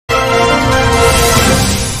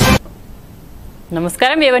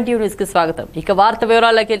నమస్కారం A1 TV news కి స్వాగతం. ఇక వార్త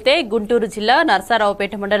వివరాల్లోకి వెళ్తే గుంటూరు జిల్లా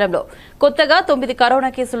నరసరావుపేట మండలంలో కొత్తగా 9 కరోనా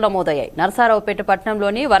కేసులు నమోదయ్యాయి. నరసరావుపేట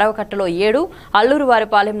పట్టణంలోని వరవకట్టలో 7,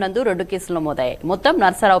 అల్లూరువారిపాలెం నందు 2 కేసులు నమోదయ్యాయి. మొత్తం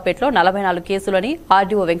నరసరావుపేటలో 44 కేసులని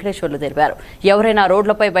ఆర్డీఓ వెంకటేశ్వర్లు తెలిపారు. ఎవరైనా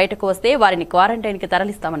రోడ్లపై బయటకు వస్తే వారిని క్వారంటైన్ కి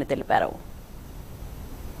తరలిస్తామని తెలిపారు.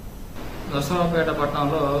 నరసరావుపేట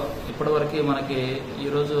పట్టణంలో ఇప్పటివరకు మనకి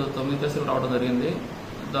ఈరోజు 9 కేసులు రావడం జరిగింది.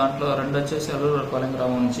 దాంట్లో 2 వచ్చేసి అల్లూరువారిపాలెం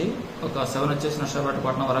గ్రామం నుంచి, ఒక 7 వచ్చేసి నరసరావుపేట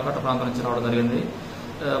పట్టణం వరకట్ట ప్రాంతం నుంచి రావడం జరిగింది.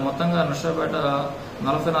 మొత్తంగా నరసరావుపేట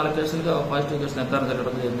 44 కేసులుగా పాజిటివ్ కేసులు నిర్ధారణ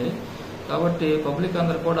జరగడం జరిగింది. కాబట్టి పబ్లిక్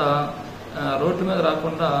అందరూ కూడా రోడ్ల మీద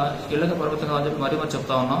రాకుండా ఇళ్లకు పరిమితం కావాలని చెప్పి మరీ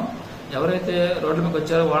చెప్తా ఉన్నాం. ఎవరైతే రోడ్ల మీదకి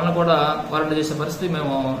వచ్చారో వాళ్ళని కూడా క్వారంటైన్ చేసే పరిస్థితి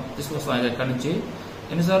మేము తీసుకొస్తాం. ఇక్కడి నుంచి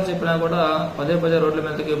ఎన్నిసార్లు చెప్పినా కూడా పదే రోడ్ల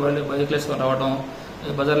మీదకి బైక్లు వేసుకొని రావడం,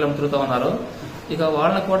 బజార్లో తిరుగుతూ ఉన్నారు. ఇక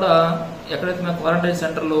వాళ్ళని కూడా ఎక్కడైతే మేము క్వారంటైన్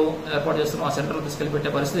సెంటర్లు ఏర్పాటు చేస్తున్నామో ఆ సెంటర్లు తీసుకెళ్లి పెట్టే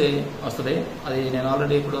పరిస్థితి వస్తుంది. అది నేను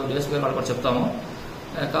ఆల్రెడీ ఇప్పుడు డిఎస్పీ గారు వాళ్ళు కూడా చెప్తాము.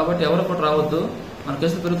 కాబట్టి ఎవరు కూడా రావద్దు, మన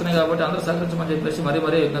కేసులు పెరుగుతున్నాయి కాబట్టి అందరూ సహకరించమని చెప్పేసి మరీ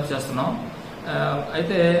విజ్ఞప్తి చేస్తున్నాం.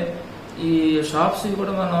 అయితే ఈ షాప్స్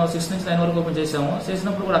కూడా మనం 6 నుంచి 9 వరకు ఓపెన్ చేసాము.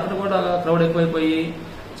 చేసినప్పుడు కూడా అక్కడ కూడా క్రౌడ్ ఎక్కువైపోయి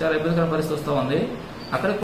చాలా ఇబ్బందికర పరిస్థితి వస్తూ ఉంది. అక్కడ